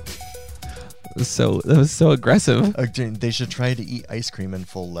 That was so aggressive. They should try to eat ice cream in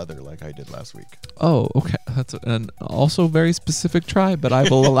full leather like I did last week. Oh, okay. That's an also very specific try, but I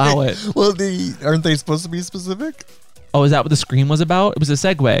will allow it. Well, aren't they supposed to be specific? Oh, is that what the scream was about? It was a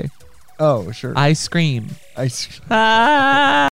segue. Oh, sure. I scream. Ice. Ah!